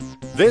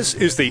This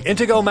is the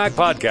Intego Mac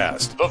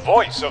Podcast, the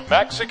voice of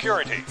Mac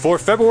security, for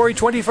February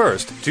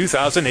 21st,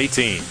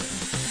 2018.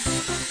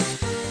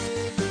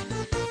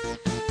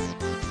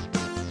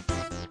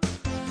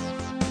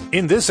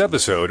 In this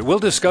episode, we'll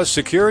discuss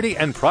security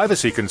and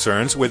privacy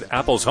concerns with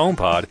Apple's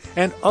HomePod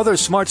and other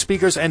smart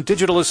speakers and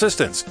digital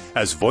assistants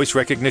as voice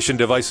recognition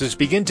devices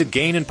begin to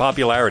gain in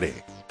popularity.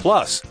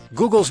 Plus,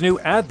 Google's new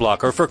ad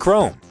blocker for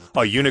Chrome.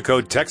 A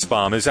Unicode text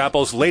bomb is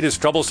Apple's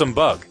latest troublesome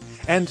bug.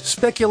 And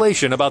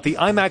speculation about the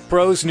iMac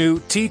Pro's new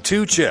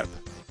T2 chip.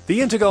 The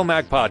Intego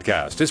Mac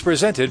Podcast is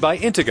presented by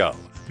Intego,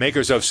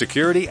 makers of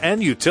security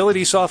and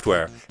utility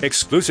software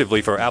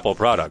exclusively for Apple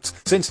products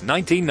since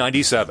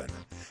 1997.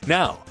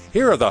 Now,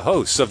 here are the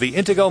hosts of the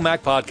Intego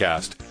Mac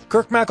Podcast,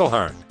 Kirk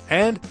McElhearn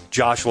and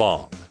Josh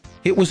Long.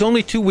 It was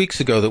only 2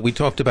 weeks ago that we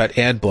talked about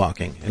ad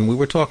blocking, and we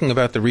were talking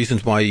about the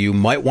reasons why you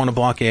might want to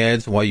block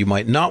ads, why you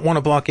might not want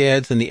to block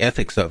ads, and the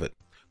ethics of it.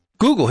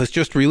 Google has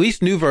just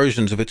released new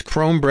versions of its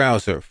Chrome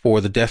browser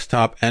for the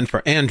desktop and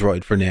for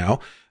Android for now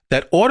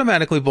that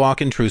automatically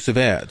block intrusive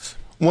ads.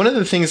 One of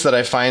the things that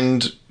I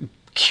find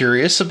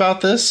curious about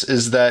this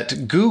is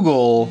that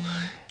Google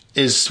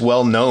is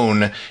well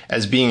known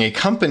as being a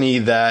company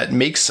that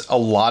makes a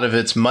lot of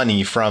its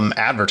money from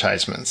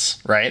advertisements,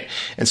 right?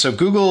 And so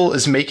Google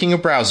is making a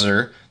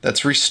browser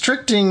that's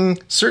restricting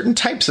certain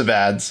types of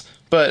ads,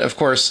 but of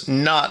course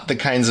not the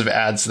kinds of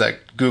ads that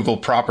Google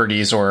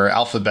properties or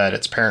Alphabet,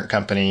 its parent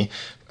company,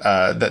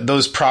 that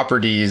those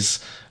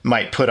properties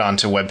might put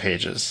onto web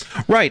pages.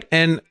 Right.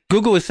 And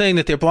Google is saying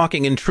that they're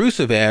blocking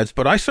intrusive ads,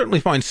 but I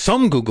certainly find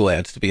some Google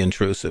ads to be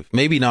intrusive.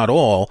 Maybe not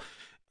all.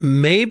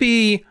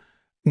 Maybe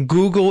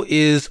Google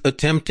is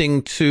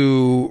attempting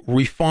to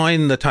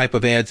refine the type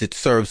of ads it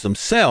serves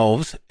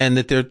themselves, and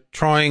that they're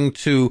trying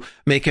to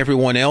make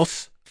everyone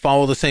else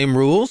follow the same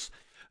rules.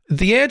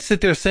 The ads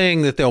that they're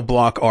saying that they'll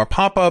block are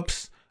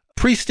pop-ups,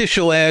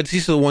 prestitial ads.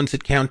 These are the ones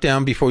that count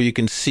down before you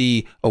can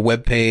see a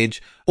web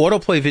page.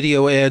 Autoplay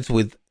video ads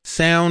with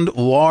sound,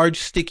 large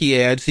sticky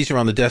ads. These are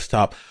on the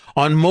desktop.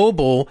 On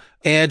mobile,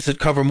 ads that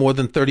cover more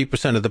than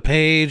 30% of the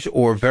page,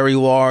 or very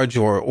large,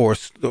 or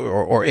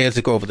ads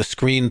that go over the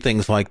screen,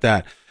 things like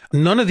that.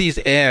 None of these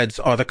ads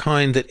are the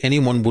kind that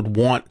anyone would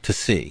want to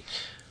see.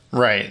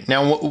 Right.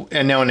 Now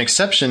an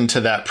exception to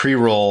that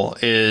pre-roll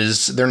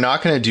is they're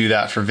not going to do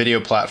that for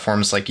video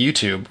platforms like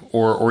YouTube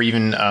or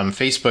even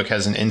Facebook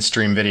has an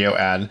in-stream video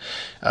ad,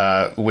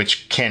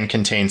 which can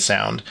contain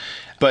sound.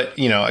 But,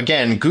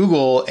 again,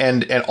 Google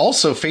and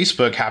also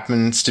Facebook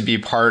happens to be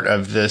part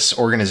of this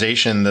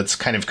organization that's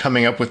kind of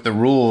coming up with the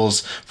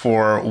rules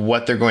for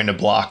what they're going to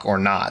block or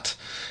not.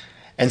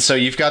 And so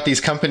you've got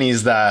these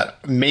companies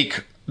that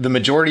make the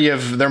majority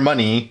of their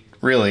money,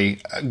 really,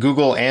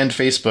 Google and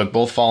Facebook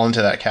both fall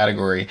into that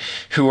category,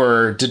 who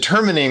are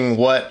determining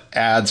what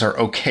ads are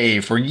okay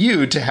for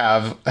you to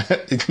have,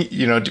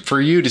 for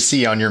you to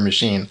see on your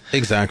machine.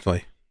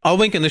 Exactly. I'll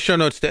link in the show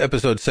notes to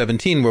episode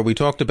 17 where we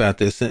talked about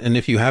this. And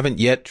if you haven't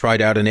yet tried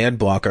out an ad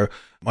blocker,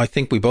 I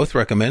think we both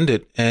recommend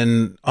it.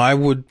 And I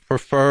would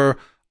prefer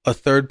a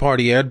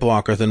third-party ad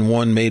blocker than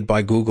one made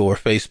by Google or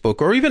Facebook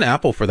or even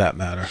Apple for that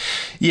matter.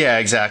 Yeah,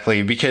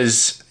 exactly.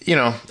 Because,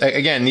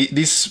 again,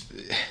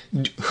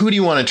 who do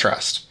you want to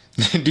trust?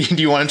 Do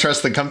you want to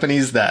trust the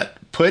companies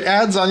that put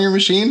ads on your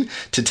machine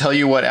to tell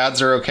you what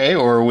ads are okay,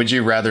 or would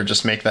you rather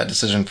just make that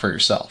decision for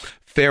yourself?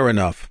 Fair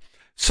enough.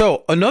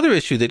 So another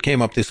issue that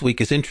came up this week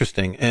is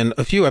interesting. And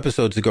a few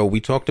episodes ago, we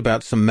talked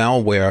about some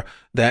malware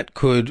that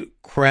could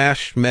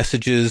crash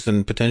messages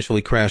and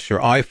potentially crash your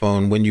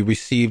iPhone when you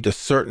received a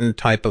certain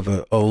type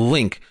of a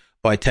link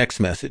by text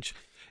message.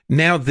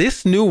 Now,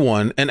 this new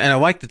one, and I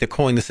like that they're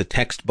calling this a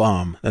text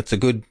bomb. That's a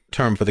good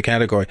term for the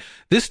category.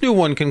 This new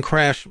one can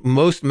crash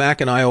most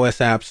Mac and iOS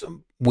apps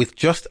with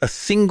just a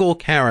single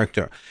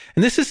character.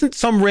 And this isn't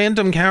some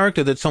random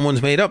character that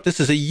someone's made up. This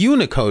is a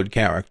Unicode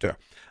character.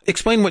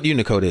 Explain what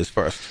Unicode is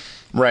first.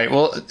 Right.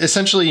 Well,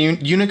 essentially,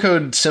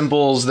 Unicode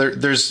symbols.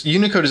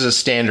 Unicode is a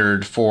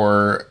standard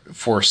for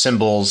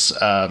symbols,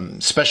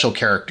 special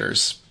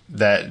characters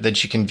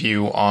that you can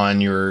view on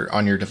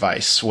your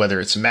device, whether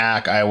it's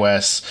Mac,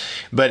 iOS.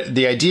 But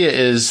the idea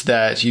is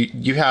that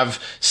you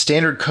have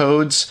standard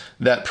codes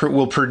that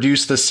will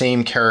produce the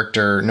same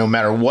character no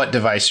matter what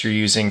device you're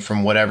using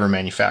from whatever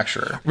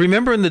manufacturer.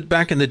 Remember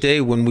back in the day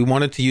when we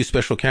wanted to use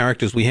special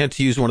characters, we had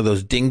to use one of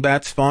those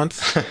dingbats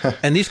fonts?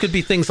 And these could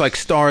be things like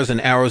stars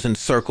and arrows and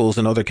circles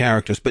and other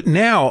characters. But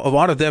now a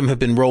lot of them have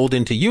been rolled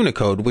into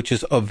Unicode, which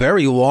is a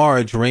very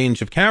large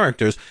range of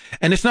characters.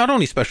 And it's not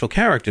only special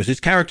characters, it's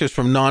characters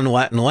from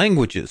non-Latin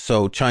languages,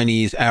 so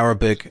Chinese,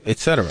 Arabic,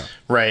 etc.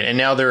 Right. And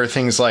now there are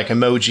things like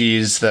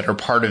emojis that are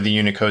part of the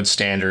Unicode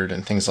standard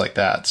and things like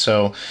that.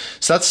 So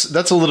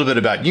that's a little bit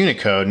about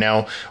Unicode.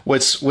 Now,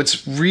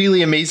 what's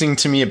really amazing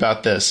to me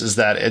about this is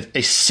that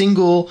a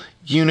single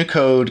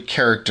Unicode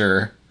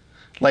character,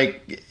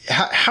 like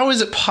how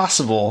is it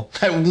possible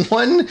that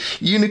one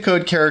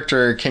Unicode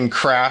character can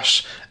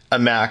crash a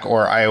Mac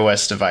or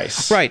iOS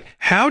device? Right.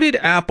 How did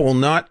Apple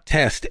not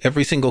test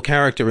every single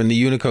character in the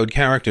Unicode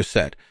character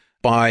set?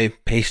 by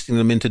pasting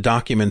them into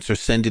documents or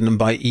sending them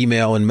by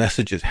email and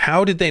messages.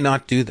 How did they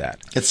not do that?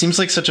 It seems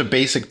like such a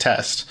basic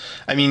test.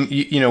 I mean,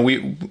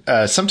 we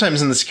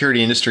sometimes in the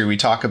security industry, we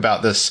talk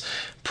about this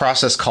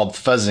process called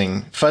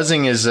fuzzing.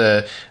 Fuzzing is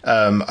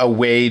a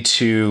way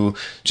to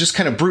just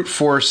kind of brute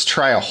force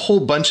try a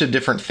whole bunch of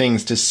different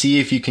things to see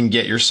if you can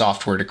get your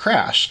software to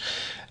crash.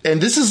 And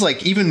this is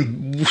like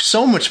even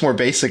so much more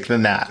basic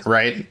than that,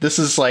 right? This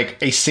is like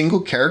a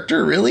single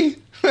character, really?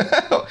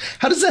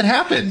 How does that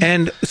happen?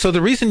 And so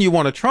the reason you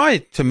want to try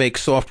to make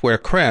software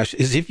crash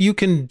is if you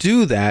can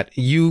do that,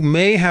 you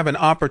may have an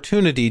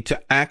opportunity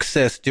to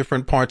access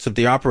different parts of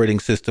the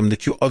operating system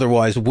that you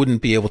otherwise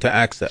wouldn't be able to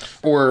access.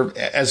 Or,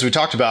 as we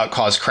talked about,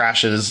 cause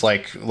crashes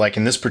like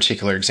in this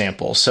particular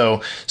example.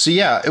 So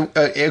yeah,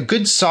 a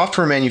good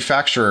software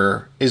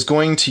manufacturer is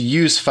going to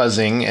use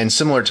fuzzing and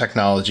similar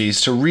technologies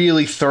to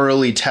really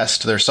thoroughly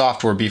test their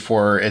software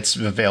before it's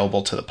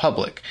available to the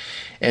public.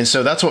 And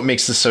so that's what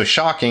makes this so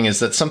shocking, is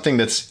that something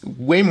that's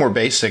way more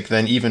basic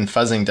than even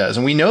fuzzing does.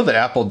 And we know that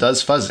Apple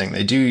does fuzzing.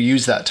 They do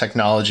use that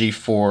technology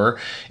for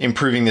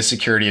improving the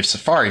security of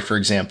Safari, for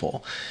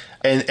example.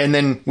 And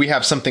then we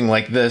have something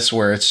like this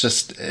where it's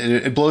just,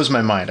 it blows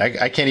my mind.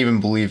 I can't even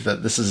believe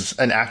that this is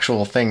an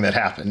actual thing that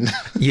happened.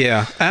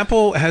 Yeah.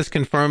 Apple has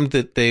confirmed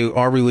that they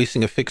are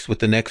releasing a fix with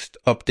the next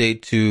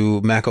update to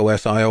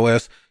macOS,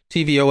 iOS,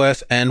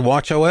 tvOS, and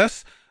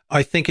watchOS.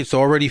 I think it's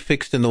already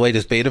fixed in the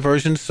latest beta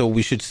version, so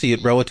we should see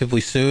it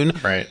relatively soon.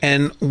 Right.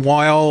 And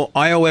while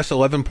iOS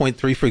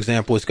 11.3, for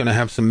example, is going to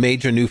have some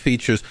major new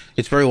features,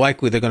 it's very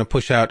likely they're going to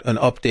push out an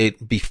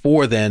update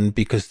before then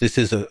because this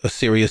is a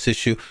serious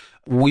issue.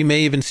 We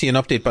may even see an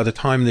update by the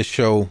time this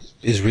show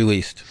is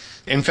released.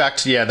 In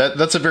fact, yeah,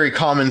 that's a very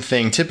common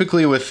thing.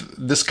 Typically with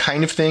this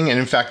kind of thing, and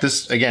in fact,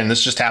 this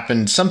just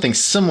happened, something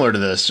similar to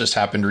this just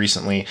happened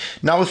recently,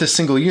 not with a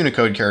single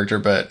Unicode character,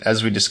 but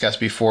as we discussed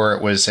before,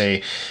 it was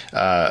a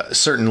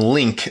certain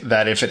link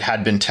that if it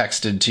had been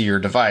texted to your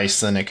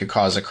device, then it could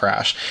cause a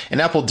crash. And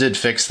Apple did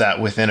fix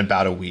that within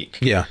about a week.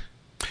 Yeah.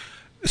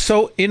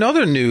 So in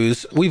other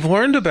news, we've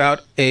learned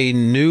about a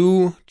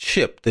new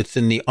chip that's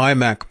in the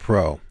iMac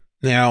Pro.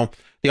 Now,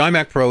 the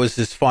iMac Pro is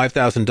this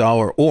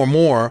 $5,000 or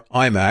more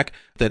iMac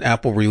that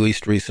Apple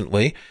released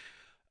recently.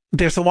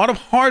 There's a lot of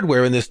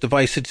hardware in this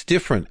device that's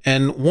different,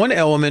 and one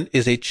element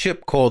is a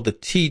chip called the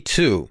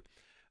T2.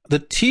 The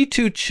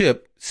T2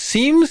 chip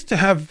seems to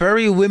have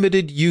very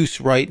limited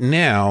use right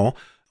now.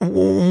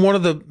 One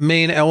of the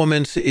main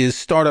elements is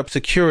startup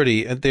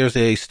security. There's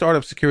a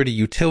startup security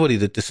utility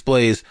that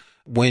displays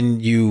when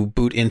you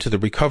boot into the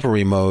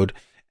recovery mode,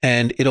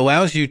 and it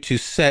allows you to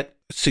set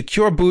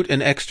secure boot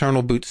and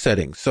external boot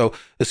settings. So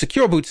the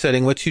secure boot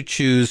setting lets you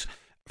choose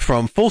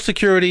from full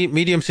security,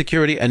 medium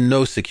security, and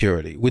no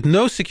security. With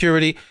no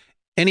security,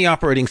 any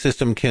operating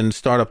system can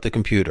start up the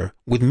computer.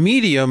 With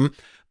medium,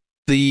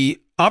 the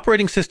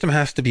operating system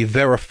has to be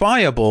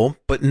verifiable,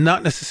 but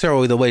not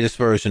necessarily the latest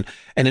version.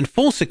 And in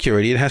full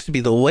security, it has to be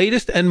the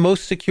latest and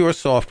most secure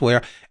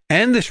software,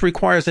 and this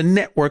requires a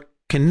network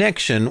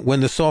connection when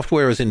the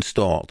software is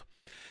installed.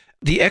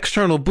 The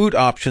external boot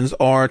options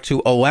are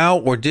to allow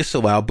or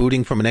disallow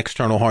booting from an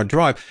external hard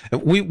drive.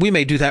 We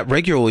may do that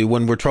regularly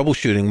when we're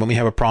troubleshooting, when we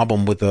have a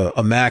problem with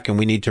a Mac and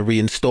we need to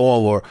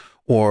reinstall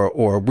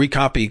or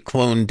recopy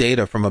clone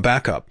data from a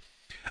backup.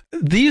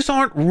 These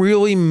aren't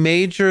really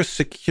major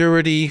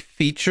security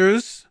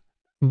features,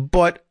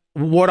 but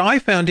what I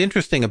found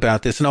interesting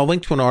about this, and I'll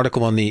link to an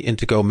article on the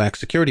Intego Mac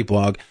Security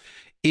blog,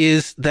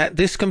 is that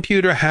this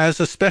computer has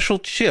a special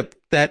chip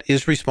that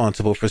is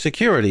responsible for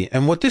security.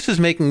 And what this is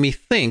making me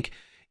think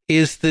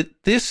is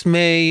that this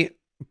may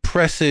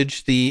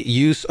presage the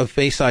use of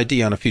Face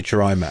ID on a future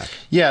iMac.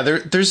 Yeah,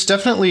 there's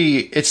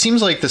definitely, it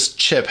seems like this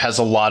chip has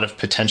a lot of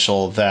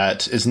potential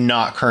that is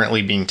not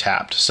currently being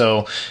tapped.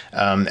 So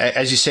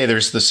as you say,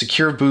 there's the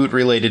secure boot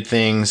related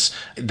things.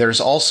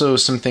 There's also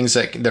some things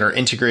that are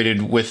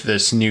integrated with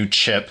this new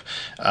chip.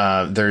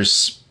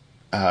 There's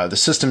the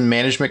system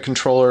management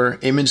controller,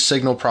 image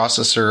signal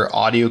processor,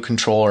 audio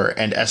controller,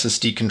 and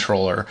SSD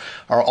controller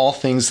are all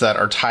things that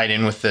are tied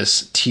in with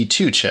this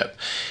T2 chip.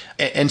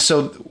 And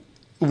so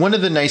one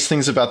of the nice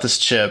things about this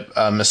chip,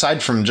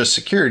 aside from just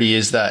security,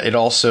 is that it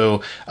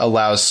also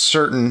allows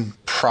certain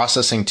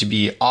processing to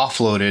be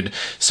offloaded.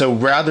 So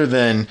rather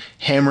than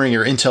hammering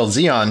your Intel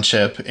Xeon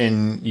chip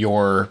in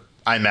your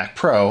iMac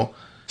Pro,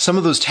 some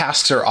of those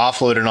tasks are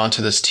offloaded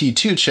onto this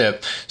T2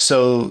 chip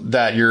so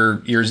that your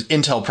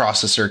Intel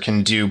processor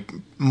can do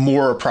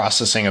more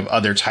processing of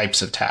other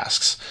types of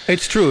tasks.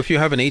 It's true. If you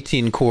have an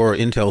 18-core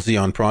Intel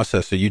Xeon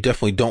processor, you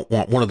definitely don't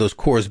want one of those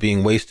cores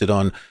being wasted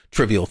on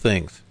trivial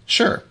things.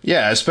 Sure.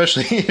 Yeah,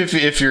 especially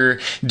if you're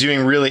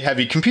doing really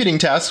heavy computing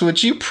tasks,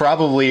 which you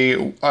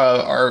probably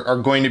are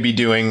going to be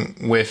doing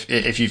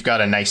if you've got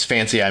a nice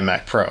fancy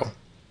iMac Pro.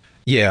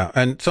 Yeah,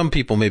 and some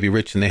people may be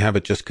rich and they have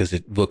it just because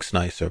it looks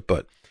nicer,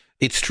 but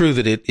it's true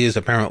that it is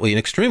apparently an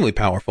extremely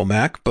powerful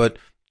Mac, but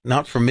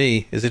not for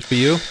me. Is it for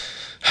you?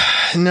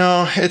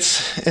 No,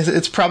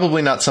 it's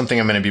probably not something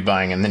I'm going to be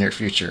buying in the near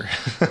future.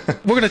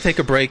 We're going to take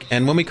a break,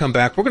 and when we come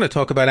back, we're going to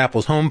talk about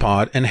Apple's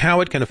HomePod and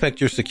how it can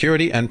affect your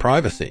security and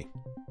privacy.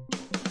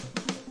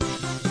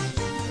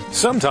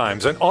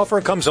 Sometimes an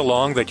offer comes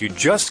along that you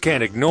just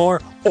can't ignore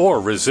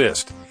or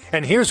resist.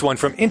 And here's one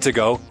from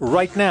Intego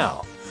right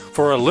now.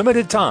 For a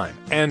limited time,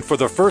 and for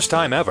the first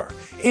time ever,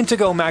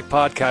 Intego Mac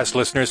Podcast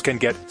listeners can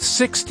get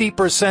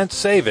 60%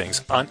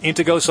 savings on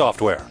Intego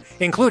software,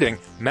 including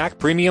Mac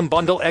Premium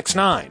Bundle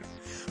X9.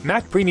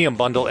 Mac Premium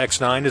Bundle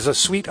X9 is a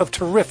suite of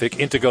terrific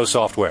Intego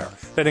software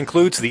that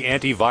includes the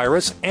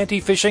antivirus,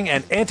 anti-phishing,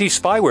 and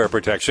anti-spyware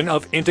protection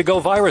of Intego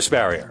Virus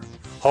Barrier,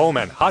 home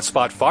and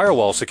hotspot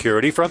firewall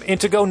security from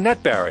Intego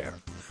Net Barrier,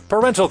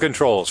 parental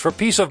controls for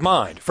peace of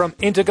mind from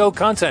Intego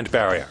Content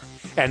Barrier,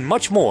 and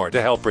much more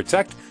to help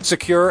protect,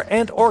 secure,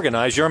 and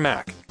organize your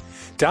Mac.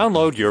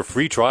 Download your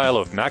free trial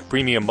of Mac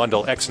Premium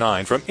Bundle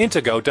X9 from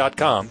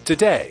Intego.com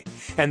today,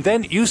 and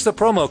then use the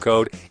promo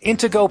code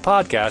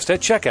IntegoPodcast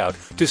at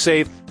checkout to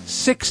save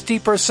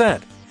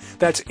 60%.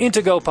 That's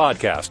Intego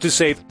Podcast to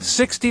save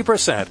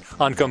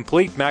 60% on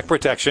complete Mac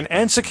protection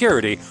and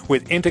security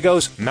with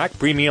Intego's Mac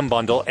Premium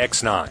Bundle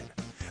X9.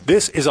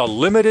 This is a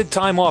limited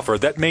time offer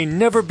that may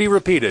never be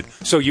repeated,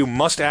 so you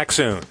must act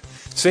soon.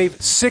 Save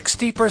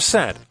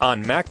 60%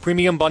 on Mac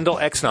Premium Bundle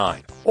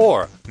X9,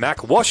 or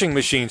Mac Washing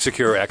Machine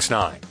Secure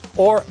X9,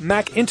 or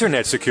Mac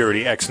Internet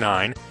Security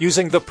X9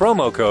 using the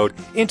promo code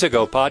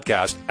Intego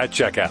Podcast at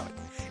checkout.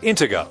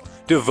 Intego,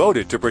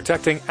 devoted to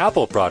protecting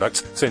Apple products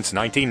since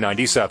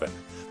 1997.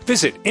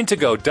 Visit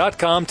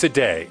Intego.com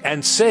today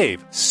and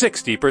save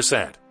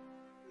 60%.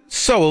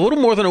 So, a little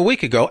more than a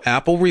week ago,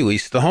 Apple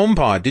released the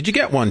HomePod. Did you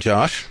get one,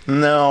 Josh?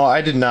 No,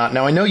 I did not.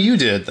 Now, I know you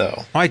did,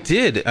 though. I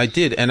did.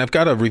 And I've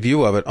got a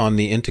review of it on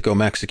the Intego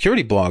Mac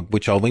Security blog,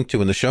 which I'll link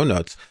to in the show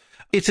notes.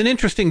 It's an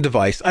interesting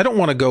device. I don't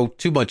want to go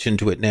too much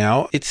into it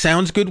now. It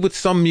sounds good with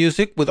some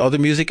music. With other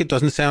music, it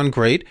doesn't sound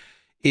great.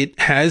 It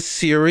has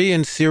Siri,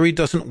 and Siri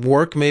doesn't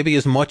work maybe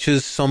as much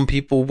as some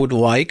people would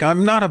like.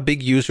 I'm not a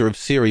big user of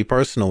Siri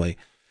personally.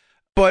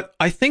 But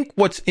I think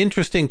what's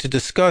interesting to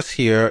discuss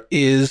here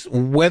is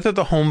whether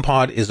the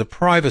HomePod is a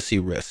privacy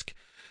risk.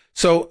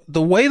 So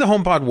the way the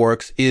HomePod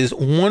works is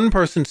one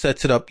person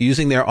sets it up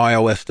using their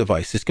iOS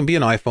device. This can be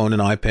an iPhone,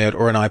 an iPad,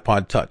 or an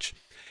iPod Touch.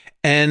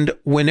 And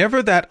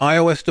whenever that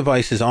iOS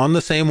device is on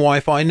the same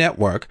Wi-Fi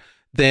network,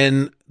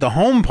 then the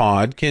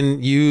HomePod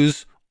can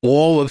use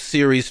all of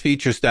Siri's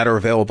features that are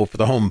available for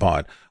the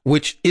HomePod,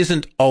 which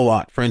isn't a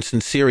lot. For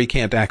instance, Siri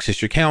can't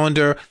access your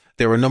calendar.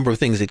 There are a number of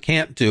things it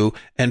can't do,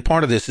 and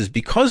part of this is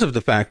because of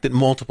the fact that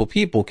multiple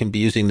people can be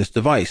using this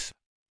device.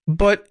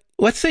 But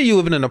let's say you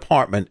live in an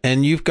apartment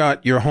and you've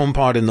got your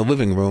HomePod in the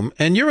living room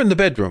and you're in the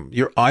bedroom.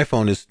 Your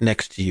iPhone is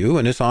next to you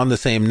and it's on the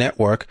same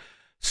network.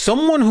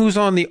 Someone who's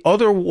on the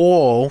other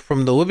wall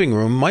from the living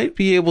room might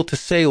be able to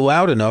say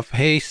loud enough,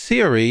 "Hey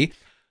Siri,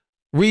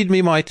 read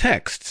me my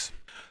texts."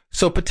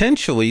 So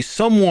potentially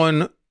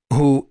someone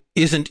who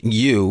isn't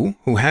you,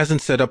 who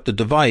hasn't set up the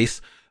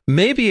device,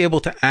 may be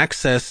able to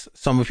access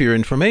some of your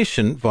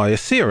information via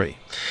Siri.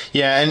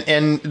 Yeah,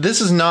 and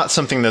this is not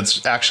something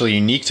that's actually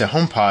unique to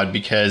HomePod,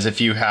 because if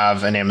you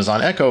have an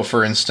Amazon Echo,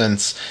 for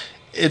instance,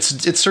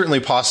 it's certainly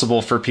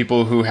possible for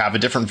people who have a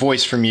different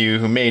voice from you,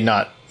 who may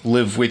not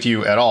live with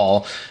you at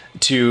all,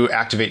 to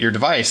activate your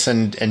device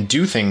and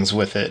do things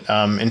with it.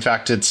 In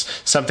fact,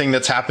 it's something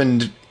that's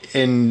happened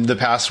in the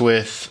past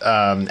with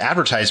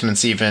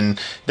advertisements even.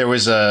 There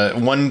was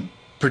one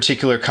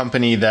particular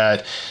company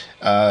that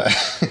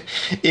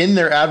in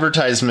their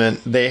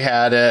advertisement, they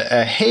had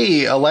a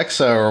 "Hey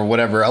Alexa" or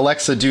whatever,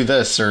 "Alexa, do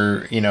this,"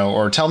 or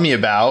or "Tell me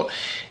about,"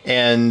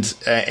 and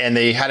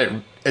they had it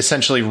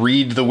essentially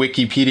read the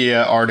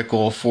Wikipedia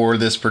article for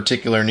this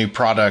particular new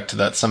product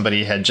that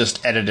somebody had just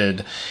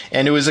edited,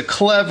 and it was a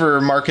clever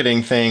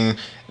marketing thing,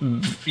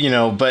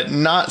 but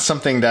not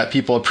something that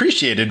people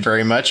appreciated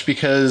very much,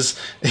 because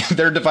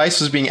their device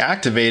was being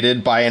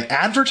activated by an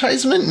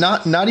advertisement,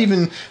 not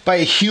even by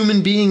a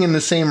human being in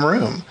the same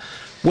room.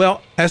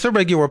 Well, as a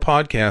regular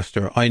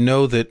podcaster, I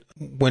know that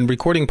when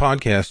recording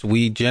podcasts,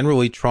 we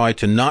generally try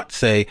to not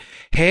say,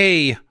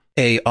 "Hey,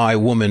 AI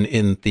woman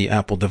in the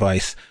Apple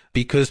device,"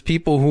 because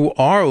people who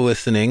are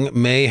listening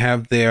may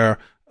have their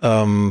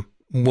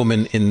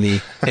woman in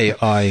the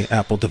AI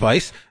Apple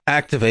device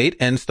activate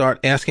and start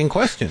asking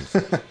questions.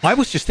 I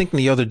was just thinking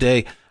the other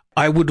day,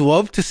 I would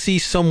love to see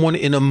someone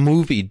in a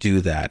movie do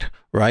that,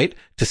 right?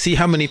 To see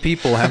how many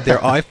people have their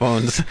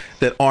iPhones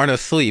that aren't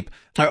asleep.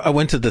 I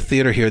went to the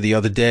theater here the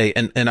other day,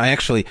 and I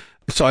actually,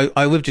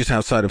 I live just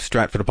outside of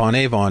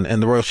Stratford-upon-Avon,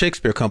 and the Royal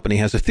Shakespeare Company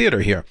has a theater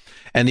here.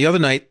 And the other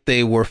night,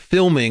 they were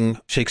filming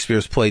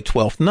Shakespeare's play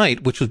Twelfth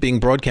Night, which was being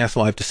broadcast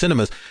live to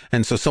cinemas.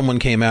 And so someone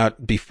came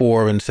out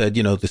before and said,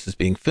 this is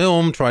being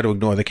filmed, try to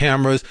ignore the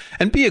cameras,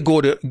 and be a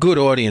good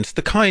audience,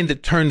 the kind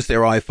that turns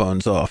their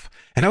iPhones off.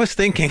 And I was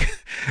thinking,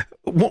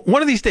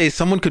 one of these days,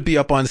 someone could be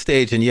up on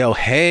stage and yell,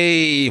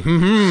 "Hey,"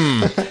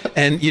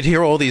 and you'd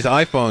hear all these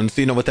iPhones,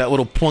 with that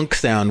little plunk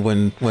sound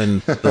when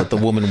the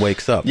woman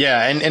wakes up.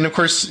 Yeah, and of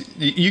course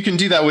you can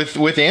do that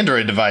with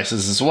Android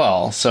devices as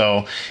well.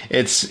 So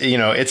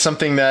it's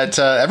something that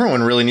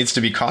everyone really needs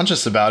to be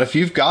conscious about. If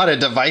you've got a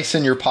device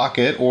in your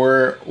pocket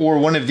or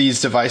one of these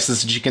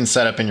devices that you can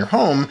set up in your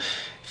home,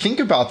 think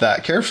about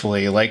that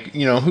carefully. Like,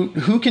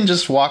 who can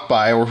just walk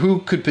by, or who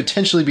could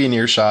potentially be in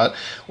earshot,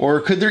 or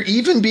could there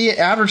even be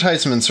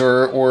advertisements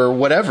or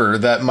whatever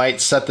that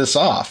might set this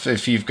off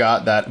if you've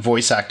got that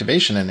voice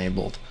activation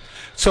enabled?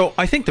 So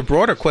I think the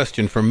broader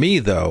question for me,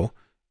 though,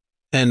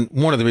 and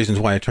one of the reasons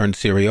why I turned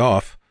Siri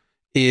off,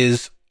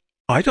 is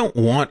I don't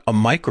want a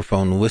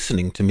microphone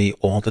listening to me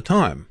all the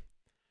time.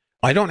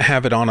 I don't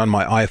have it on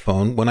my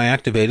iPhone. When I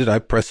activate it, I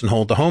press and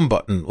hold the home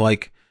button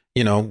like,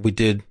 we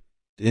did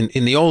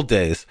in the old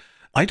days.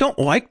 I don't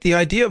like the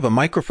idea of a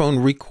microphone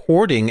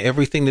recording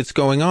everything that's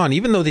going on,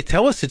 even though they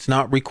tell us it's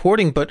not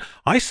recording. But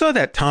I saw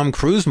that Tom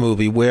Cruise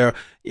movie where,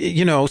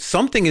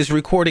 something is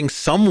recording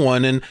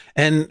someone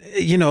and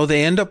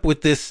they end up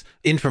with this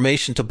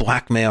information to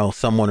blackmail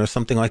someone or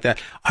something like that.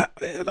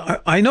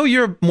 I know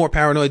you're more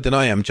paranoid than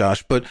I am,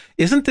 Josh, but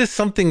isn't this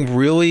something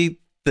really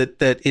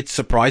that it's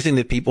surprising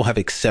that people have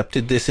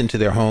accepted this into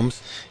their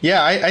homes?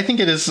 Yeah, I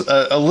think it is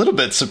a little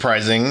bit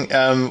surprising.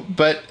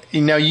 But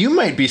now you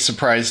might be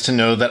surprised to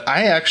know that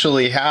I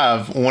actually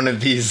have one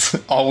of these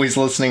always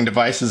listening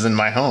devices in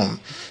my home.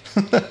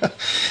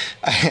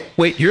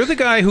 Wait, you're the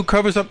guy who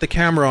covers up the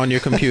camera on your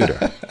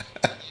computer.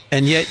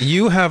 And yet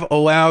you have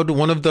allowed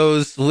one of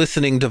those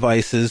listening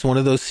devices, one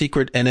of those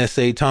secret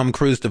NSA Tom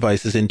Cruise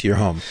devices into your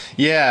home.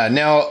 Yeah.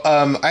 Now,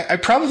 I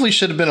probably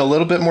should have been a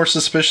little bit more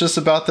suspicious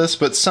about this,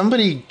 but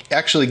somebody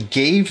actually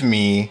gave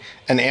me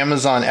an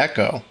Amazon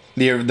Echo.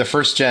 The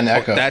first gen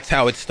Echo. That's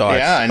how it starts.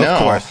 Yeah, I know. Of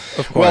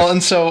course. Well,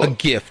 and so a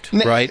gift,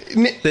 right?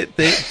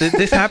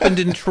 This happened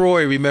in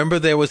Troy. Remember,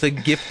 there was a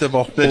gift of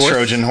a horse. The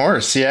Trojan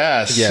horse.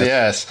 Yes.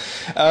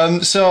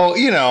 So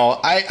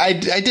I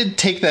did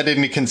take that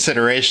into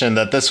consideration,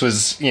 that this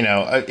was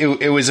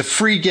it was a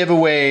free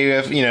giveaway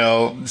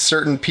of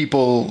certain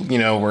people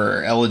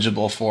were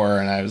eligible for,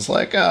 and I was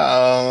like,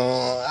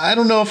 I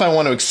don't know if I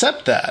want to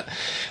accept that.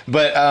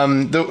 But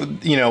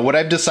what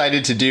I've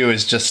decided to do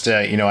is just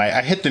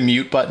I hit the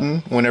mute button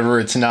whenever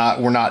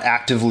we're not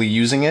actively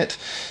using it.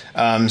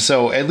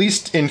 So at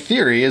least in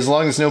theory, as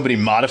long as nobody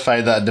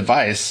modified that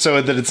device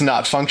so that it's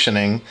not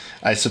functioning,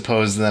 I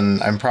suppose then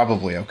I'm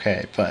probably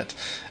okay. But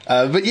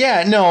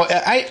yeah, no,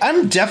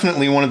 I'm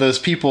definitely one of those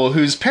people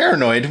who's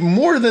paranoid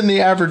more than the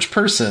average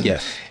person.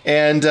 Yes.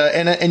 And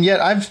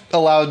yet I've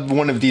allowed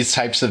one of these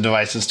types of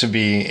devices to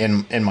be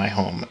in my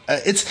home.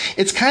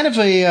 It's kind of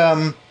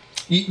a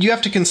you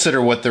have to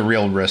consider what the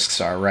real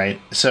risks are,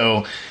 right?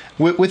 So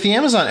with the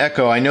Amazon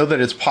Echo, I know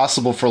that it's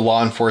possible for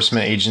law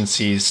enforcement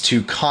agencies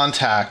to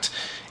contact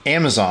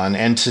Amazon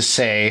and to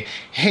say,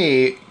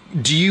 hey,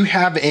 do you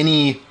have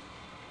any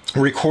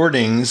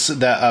recordings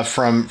that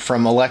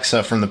from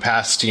Alexa from the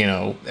past,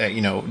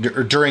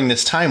 during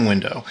this time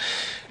window?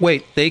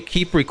 Wait, they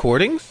keep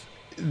recordings?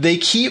 They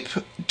keep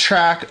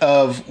track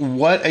of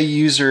what a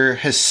user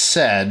has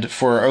said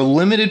for a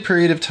limited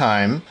period of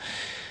time,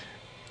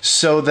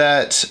 so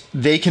that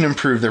they can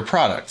improve their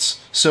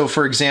products. So,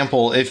 for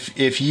example,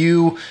 if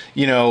you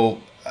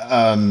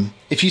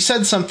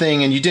said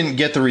something and you didn't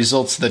get the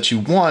results that you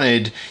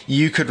wanted,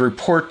 you could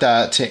report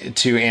that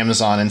to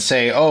Amazon and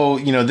say, oh,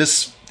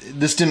 this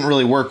didn't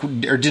really work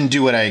or didn't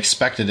do what I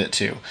expected it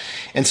to.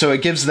 And so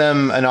it gives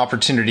them an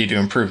opportunity to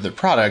improve their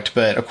product.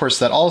 But of course,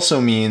 that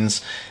also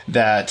means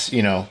that,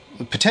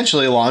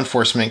 potentially law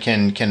enforcement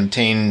can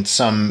obtain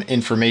some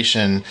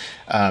information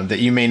that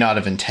you may not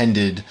have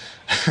intended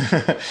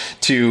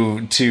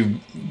to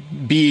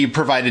be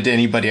provided to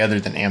anybody other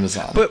than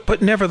Amazon.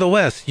 But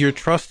nevertheless, you're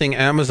trusting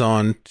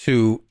Amazon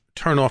to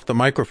turn off the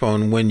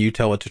microphone when you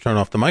tell it to turn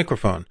off the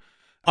microphone.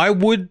 I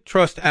would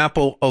trust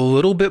Apple a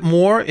little bit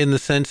more in the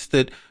sense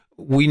that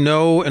we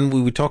know, and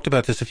we talked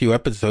about this a few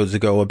episodes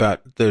ago,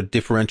 about the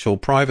differential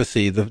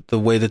privacy, the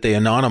way that they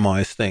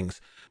anonymize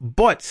things.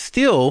 But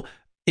still,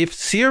 if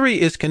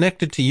Siri is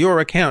connected to your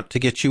account to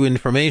get you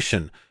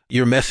information,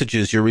 your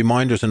messages, your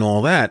reminders, and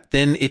all that,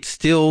 then it's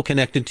still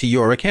connected to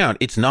your account.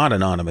 It's not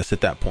anonymous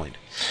at that point.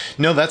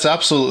 No, that's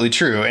absolutely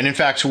true. And in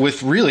fact,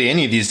 with really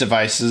any of these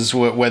devices,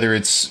 whether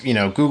it's,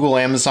 Google,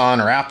 Amazon,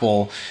 or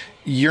Apple,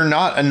 you're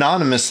not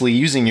anonymously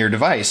using your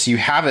device. You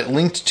have it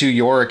linked to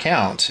your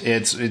account.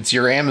 It's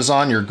your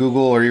Amazon, your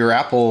Google, or your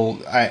Apple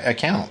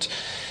account.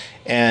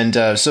 And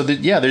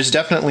there's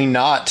definitely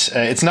not,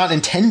 it's not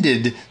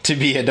intended to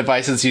be a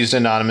device that's used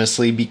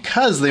anonymously,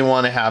 because they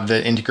want to have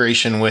the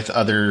integration with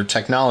other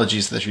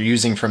technologies that you're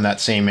using from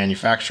that same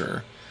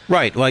manufacturer.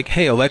 Right. Like,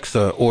 hey,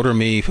 Alexa, order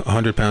me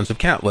 100 pounds of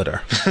cat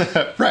litter.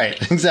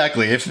 Right.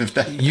 Exactly. If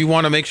that... You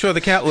want to make sure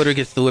the cat litter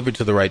gets delivered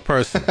to the right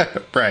person.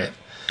 Right.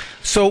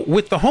 So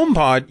with the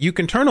HomePod, you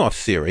can turn off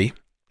Siri.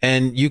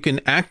 and you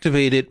can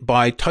activate it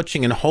by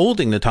touching and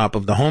holding the top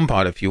of the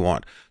HomePod if you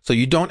want. So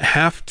you don't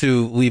have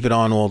to leave it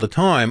on all the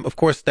time. Of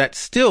course, that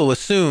still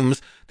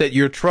assumes that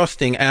you're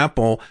trusting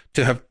Apple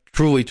to have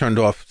truly turned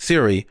off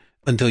Siri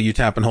until you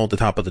tap and hold the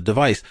top of the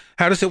device.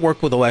 How does it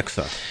work with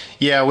Alexa?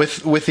 Yeah,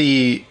 with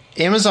the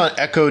Amazon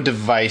Echo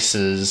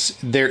devices,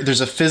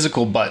 there's a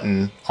physical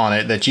button on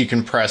it that you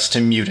can press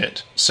to mute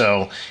it.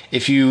 So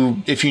if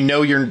you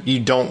know you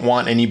don't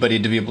want anybody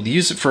to be able to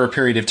use it for a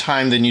period of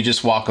time, then you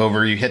just walk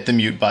over, you hit the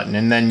mute button,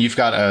 and then you've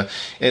got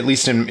at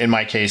least in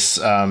my case,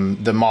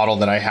 the model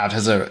that I have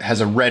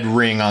has a red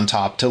ring on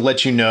top to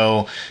let you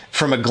know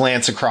from a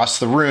glance across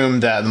the room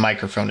that the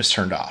microphone is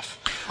turned off.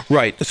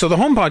 Right. So the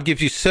HomePod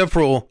gives you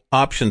several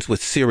options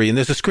with Siri, and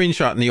there's a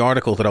screenshot in the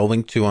article that I'll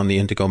link to on the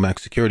Intego Mac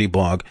Security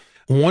blog.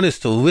 One is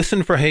to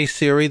listen for Hey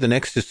Siri. The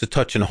next is to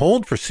touch and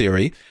hold for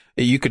Siri.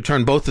 You could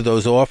turn both of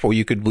those off, or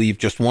you could leave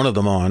just one of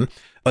them on.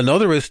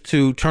 Another is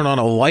to turn on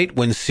a light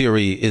when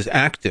Siri is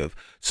active.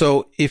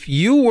 So if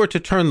you were to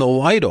turn the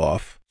light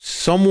off,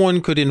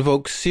 someone could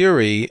invoke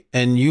Siri,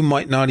 and you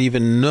might not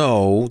even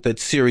know that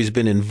Siri's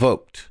been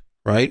invoked,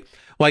 right?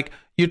 Like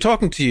you're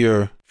talking to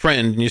your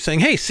friend and you're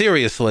saying, hey,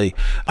 seriously,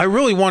 I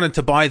really wanted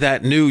to buy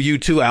that new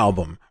U2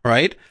 album,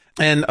 right?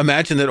 And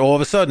imagine that all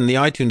of a sudden the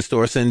iTunes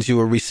store sends you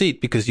a receipt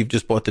because you've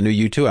just bought the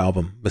new U2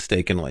 album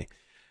mistakenly.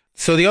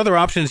 So the other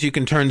option is you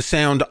can turn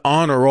sound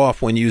on or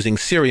off when using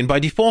Siri. And by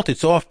default,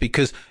 it's off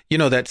because, you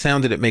know, that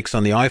sound that it makes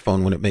on the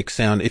iPhone when it makes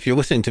sound, if you're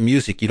listening to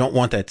music, you don't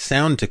want that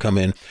sound to come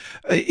in.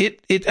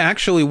 It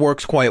actually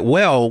works quite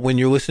well when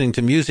you're listening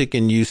to music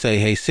and you say,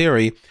 hey,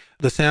 Siri.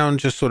 The sound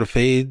just sort of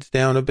fades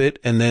down a bit,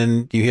 and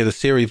then you hear the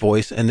Siri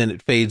voice, and then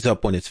it fades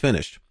up when it's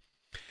finished.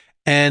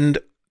 And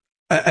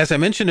as I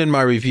mentioned in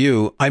my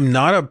review, I'm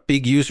not a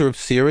big user of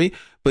Siri,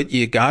 but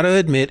you gotta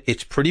admit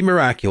it's pretty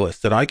miraculous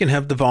that I can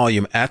have the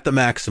volume at the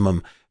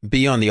maximum,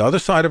 be on the other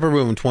side of a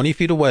room 20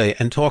 feet away,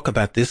 and talk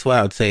about this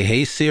loud, say,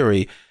 hey,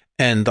 Siri,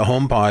 and the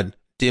HomePod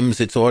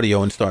dims its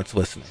audio and starts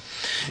listening.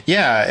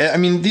 Yeah, I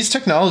mean, these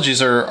technologies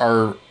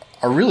are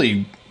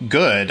really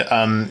good.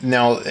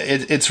 Now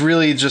it's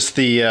really just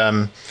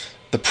the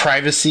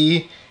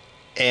privacy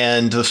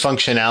and the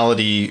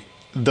functionality.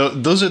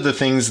 Those are the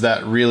things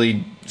that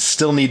really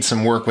still need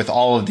some work with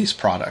all of these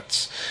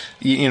products.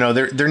 You know,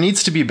 there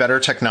needs to be better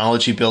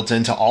technology built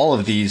into all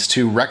of these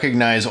to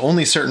recognize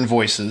only certain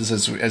voices,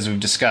 as we've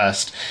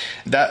discussed.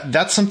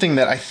 That's something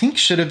that I think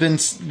should have been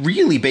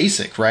really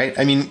basic, right?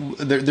 I mean,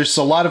 there's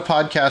a lot of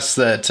podcasts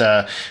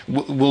that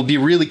will be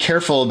really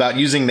careful about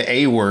using the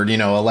A word, you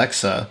know,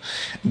 Alexa,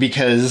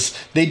 because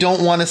they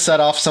don't want to set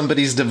off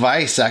somebody's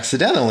device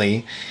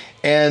accidentally.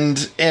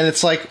 And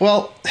it's like,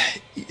 well,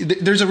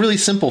 there's a really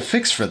simple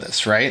fix for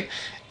this, right?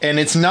 And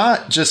it's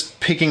not just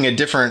picking a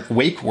different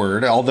wake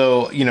word,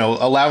 although, you know,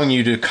 allowing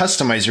you to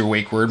customize your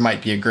wake word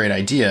might be a great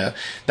idea.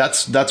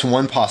 That's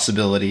one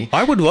possibility.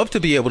 I would love to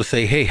be able to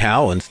say, hey,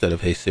 Hal, instead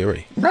of hey,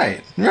 Siri.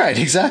 Right,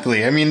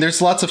 exactly. I mean,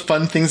 there's lots of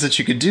fun things that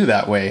you could do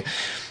that way.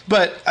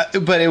 But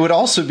it would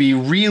also be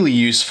really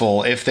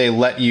useful if they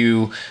let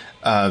you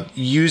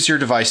use your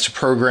device to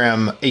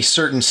program a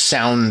certain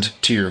sound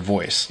to your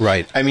voice.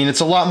 Right. I mean, it's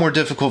a lot more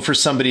difficult for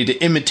somebody to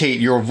imitate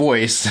your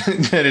voice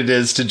than it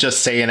is to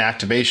just say an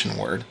activation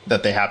word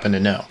that they happen to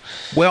know.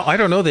 Well, I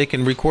don't know. They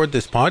can record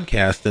this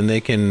podcast and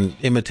they can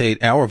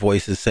imitate our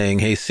voices saying,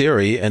 hey,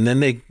 Siri, and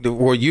then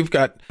or you've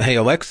got, hey,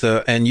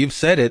 Alexa, and you've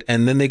said it,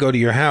 and then they go to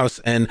your house.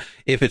 And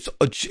if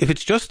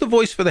it's just the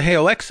voice for the hey,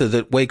 Alexa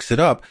that wakes it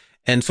up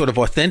and sort of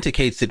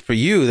authenticates it for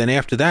you, then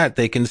after that,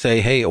 they can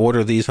say, hey,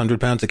 order these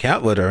 100 pounds of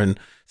cat litter and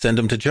send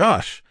them to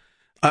Josh.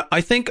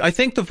 I think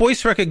the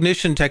voice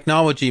recognition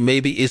technology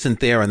maybe isn't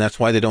there, and that's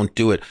why they don't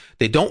do it.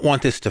 They don't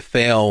want this to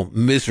fail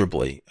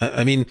miserably.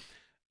 I mean,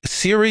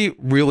 Siri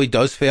really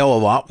does fail a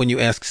lot when you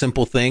ask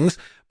simple things,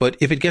 but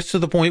if it gets to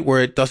the point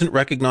where it doesn't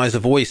recognize a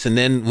voice and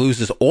then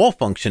loses all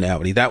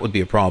functionality, that would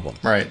be a problem.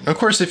 Right. Of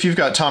course, if you've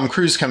got Tom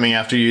Cruise coming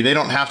after you, they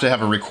don't have to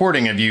have a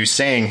recording of you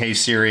saying, hey,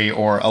 Siri,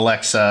 or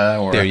Alexa,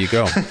 or... There you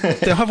go.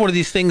 They'll have one of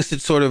these things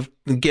that sort of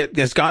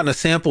has gotten a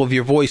sample of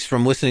your voice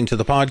from listening to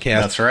the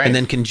podcast. That's right. And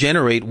then can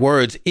generate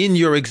words in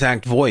your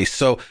exact voice.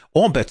 So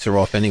all bets are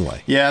off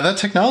anyway. Yeah, that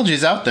technology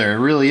is out there. It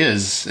really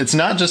is. It's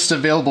not just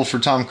available for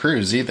Tom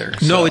Cruise either.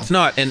 So. No, it's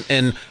not.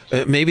 And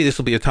maybe this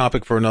will be a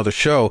topic for another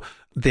show.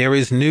 There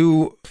is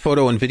new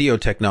photo and video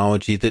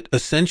technology that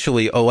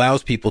essentially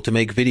allows people to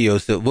make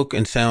videos that look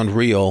and sound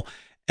real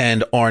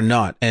and are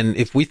not. And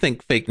if we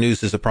think fake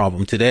news is a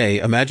problem today,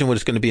 imagine what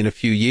it's going to be in a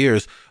few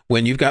years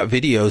when you've got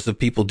videos of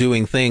people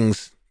doing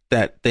things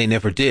that they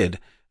never did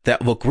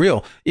that look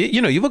real.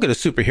 You know, you look at a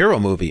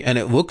superhero movie and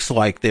it looks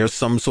like there's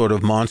some sort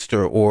of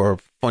monster or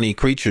funny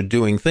creature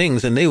doing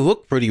things and they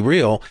look pretty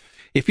real.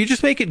 If you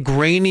just make it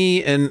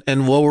grainy and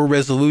lower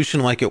resolution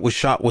like it was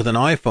shot with an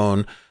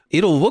iPhone,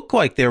 it'll look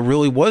like there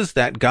really was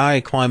that guy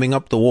climbing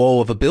up the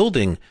wall of a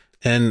building.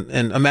 And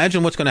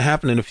imagine what's going to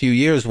happen in a few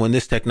years when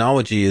this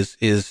technology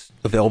is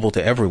available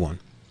to everyone.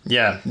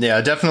 Yeah,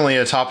 definitely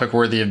a topic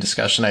worthy of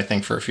discussion, I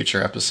think, for a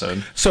future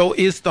episode. So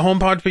is the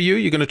HomePod for you?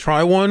 You're going to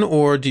try one,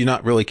 or do you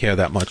not really care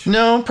that much?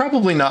 No,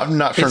 probably not for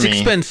me. It's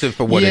expensive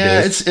for what it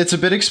is. Yeah, it's a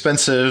bit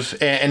expensive.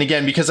 And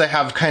again, because I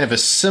have kind of a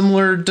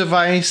similar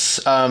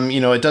device,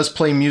 it does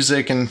play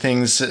music and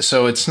things.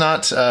 So it's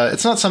not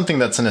something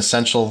that's an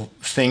essential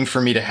thing for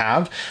me to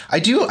have. I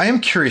am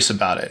curious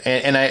about it.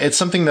 And it's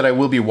something that I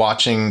will be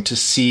watching to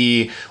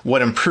see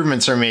what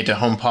improvements are made to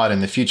HomePod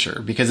in the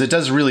future, because it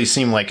does really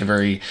seem like a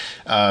very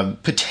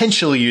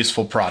potentially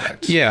useful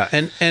product. Yeah,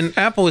 and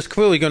Apple is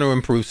clearly going to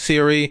improve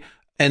Siri,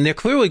 and they're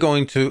clearly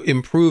going to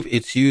improve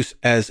its use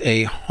as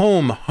a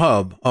home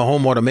hub, a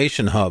home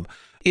automation hub.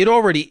 It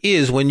already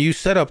is. When you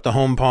set up the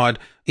HomePod,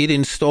 it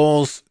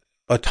installs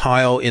a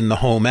tile in the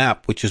Home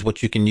app, which is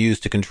what you can use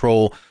to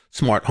control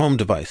smart home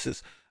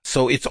devices.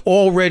 So it's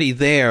already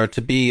there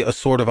to be a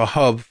sort of a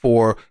hub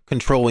for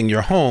controlling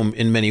your home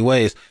in many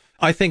ways.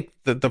 I think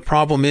that the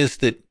problem is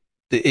that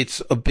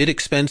it's a bit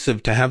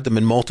expensive to have them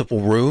in multiple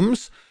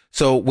rooms.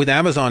 So with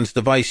Amazon's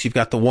device, you've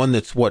got the one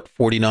that's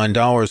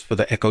 $49 for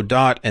the Echo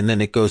Dot, and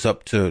then it goes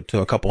up to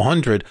a couple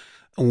hundred.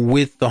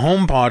 With the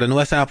HomePod,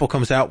 unless Apple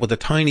comes out with a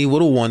tiny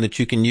little one that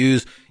you can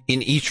use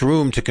in each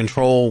room to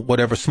control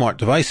whatever smart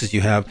devices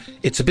you have,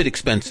 it's a bit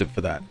expensive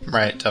for that.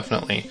 Right,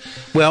 definitely.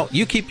 Well,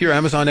 you keep your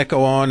Amazon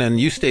Echo on and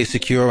you stay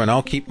secure, and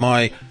I'll keep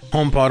my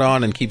HomePod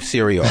on and keep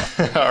Siri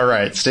off. All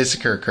right, stay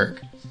secure,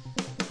 Kirk.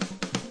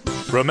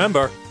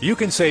 Remember, you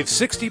can save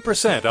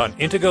 60% on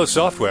Intego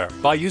software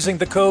by using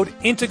the code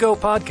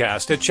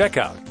IntegoPodcast at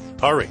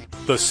checkout. Hurry,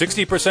 the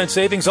 60%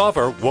 savings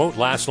offer won't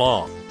last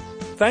long.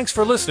 Thanks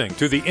for listening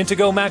to the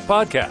Intego Mac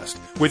Podcast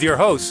with your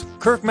hosts,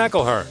 Kirk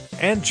McElhearn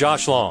and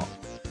Josh Long.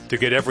 To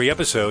get every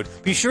episode,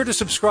 be sure to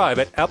subscribe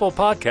at Apple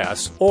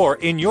Podcasts or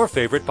in your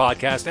favorite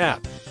podcast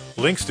app.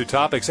 Links to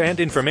topics and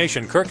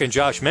information Kirk and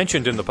Josh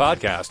mentioned in the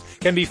podcast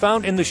can be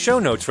found in the show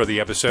notes for the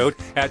episode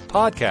at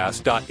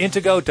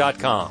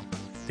podcast.intego.com.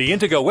 The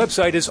Intego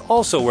website is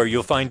also where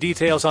you'll find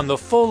details on the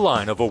full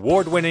line of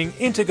award-winning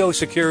Intego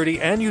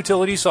security and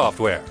utility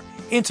software.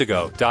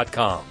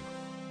 Intego.com.